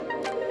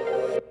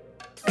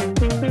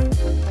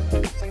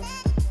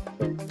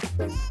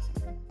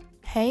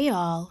Hey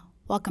y'all,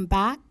 welcome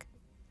back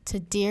to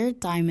Dear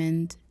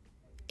Diamond.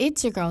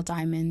 It's your girl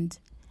Diamond,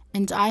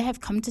 and I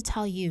have come to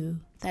tell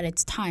you that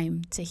it's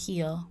time to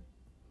heal.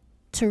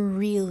 To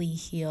really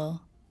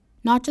heal.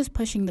 Not just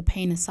pushing the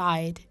pain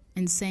aside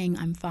and saying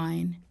I'm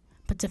fine,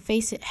 but to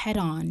face it head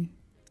on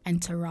and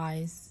to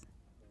rise.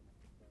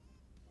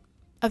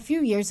 A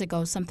few years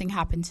ago, something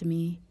happened to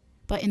me,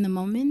 but in the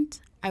moment,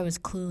 I was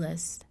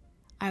clueless.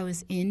 I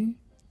was in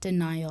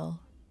denial.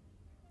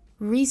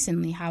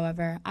 Recently,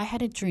 however, I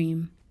had a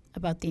dream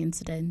about the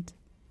incident.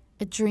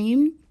 A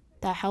dream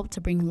that helped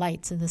to bring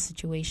light to the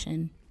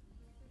situation.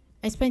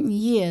 I spent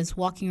years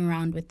walking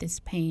around with this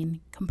pain,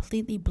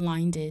 completely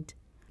blinded,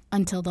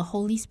 until the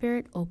Holy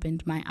Spirit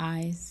opened my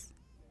eyes.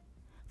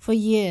 For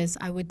years,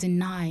 I would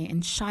deny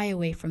and shy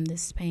away from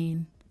this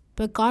pain,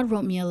 but God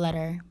wrote me a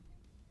letter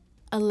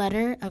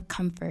of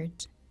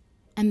comfort,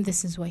 and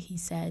this is what He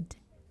said.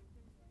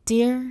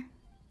 Dear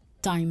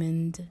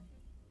Diamond,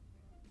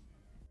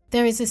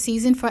 there is a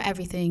season for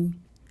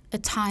everything, a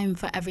time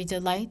for every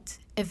delight,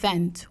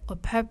 event, or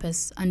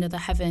purpose under the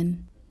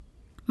heaven.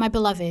 My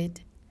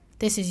beloved,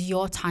 this is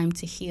your time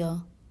to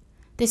heal.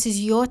 This is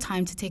your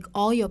time to take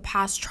all your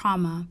past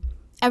trauma,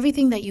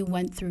 everything that you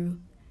went through,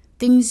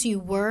 things you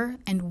were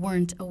and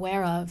weren't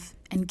aware of,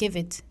 and give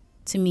it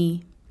to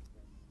me.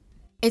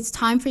 It's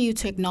time for you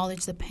to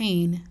acknowledge the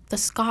pain, the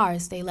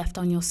scars they left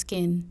on your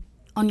skin,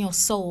 on your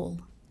soul,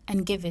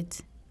 and give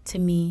it to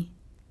me.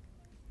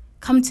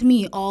 Come to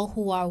me, all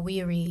who are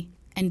weary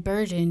and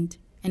burdened,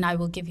 and I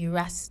will give you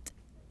rest.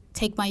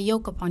 Take my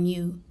yoke upon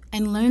you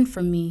and learn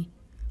from me,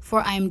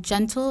 for I am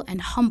gentle and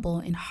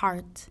humble in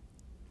heart.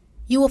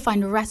 You will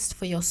find rest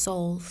for your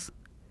souls,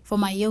 for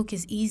my yoke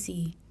is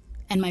easy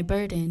and my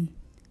burden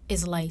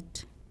is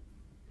light.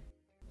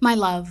 My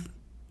love,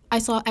 I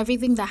saw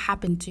everything that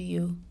happened to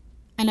you,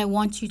 and I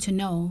want you to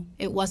know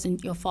it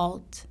wasn't your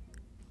fault.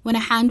 When a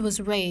hand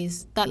was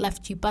raised that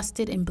left you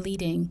busted and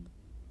bleeding,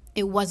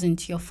 it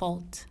wasn't your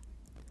fault.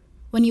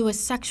 When you were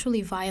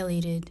sexually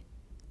violated,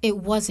 it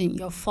wasn't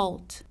your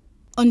fault.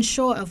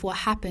 Unsure of what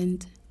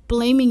happened,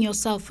 blaming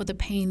yourself for the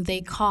pain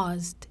they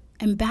caused,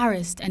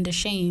 embarrassed and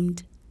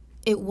ashamed,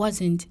 it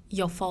wasn't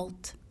your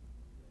fault.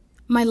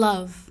 My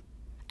love,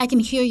 I can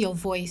hear your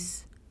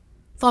voice,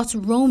 thoughts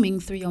roaming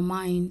through your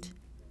mind.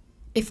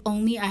 If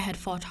only I had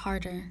fought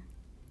harder.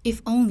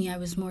 If only I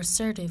was more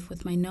assertive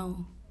with my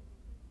no.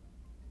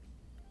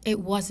 It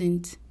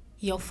wasn't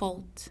your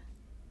fault.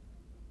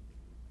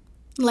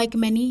 Like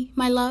many,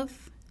 my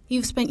love,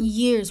 you've spent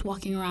years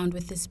walking around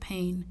with this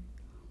pain,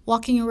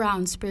 walking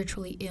around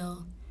spiritually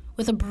ill,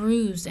 with a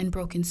bruised and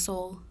broken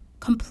soul,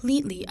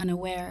 completely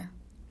unaware.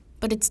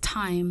 But it's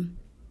time.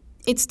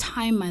 It's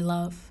time, my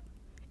love.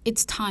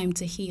 It's time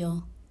to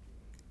heal.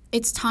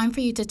 It's time for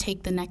you to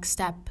take the next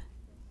step.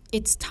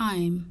 It's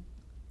time.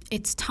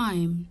 It's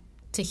time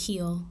to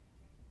heal.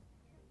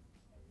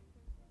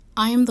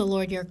 I am the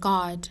Lord your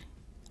God.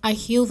 I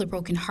heal the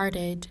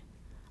brokenhearted.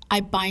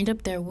 I bind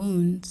up their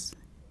wounds.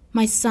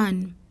 My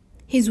son,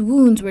 his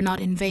wounds were not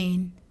in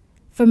vain.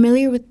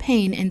 Familiar with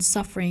pain and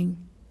suffering,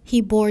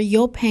 he bore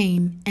your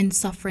pain and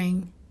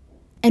suffering.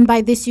 And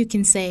by this you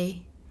can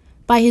say,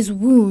 by his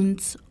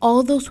wounds,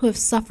 all those who have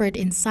suffered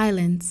in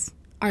silence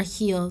are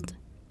healed.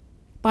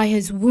 By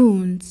his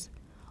wounds,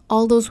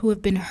 all those who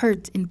have been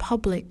hurt in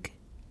public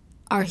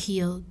are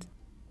healed.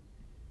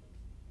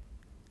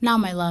 Now,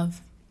 my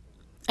love,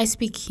 I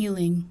speak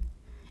healing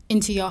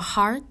into your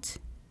heart,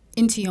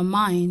 into your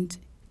mind,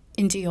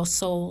 into your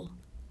soul.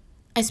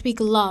 I speak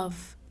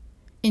love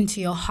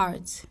into your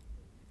heart,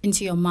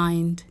 into your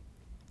mind,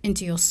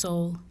 into your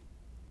soul.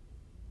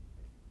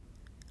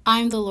 I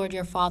am the Lord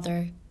your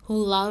Father, who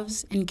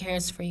loves and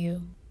cares for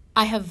you.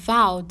 I have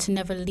vowed to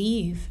never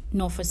leave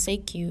nor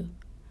forsake you.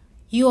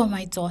 You are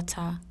my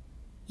daughter.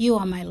 You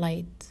are my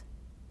light.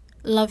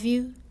 Love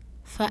you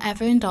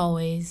forever and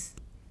always.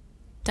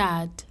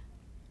 Dad.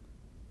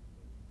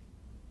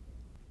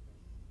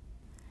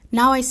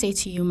 Now I say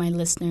to you, my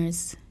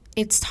listeners,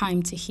 it's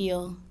time to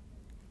heal.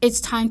 It's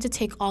time to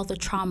take all the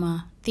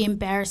trauma, the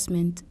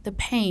embarrassment, the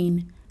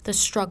pain, the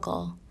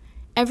struggle,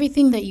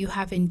 everything that you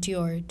have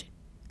endured,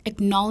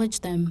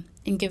 acknowledge them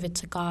and give it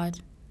to God.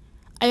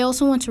 I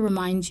also want to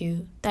remind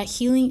you that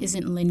healing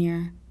isn't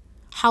linear.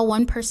 How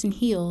one person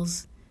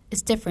heals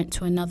is different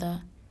to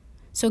another.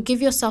 So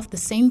give yourself the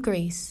same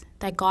grace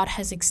that God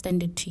has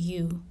extended to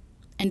you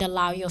and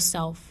allow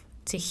yourself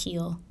to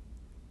heal.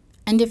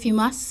 And if you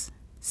must,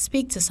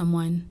 speak to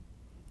someone.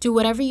 Do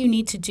whatever you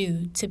need to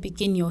do to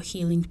begin your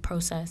healing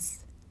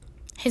process.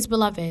 His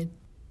beloved,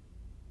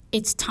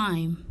 it's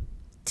time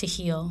to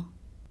heal.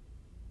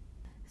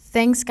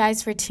 Thanks,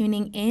 guys, for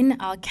tuning in.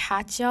 I'll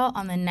catch y'all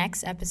on the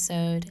next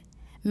episode.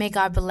 May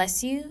God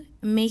bless you,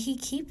 may He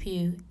keep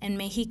you, and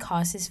may He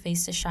cause His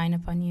face to shine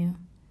upon you.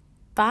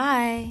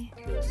 Bye.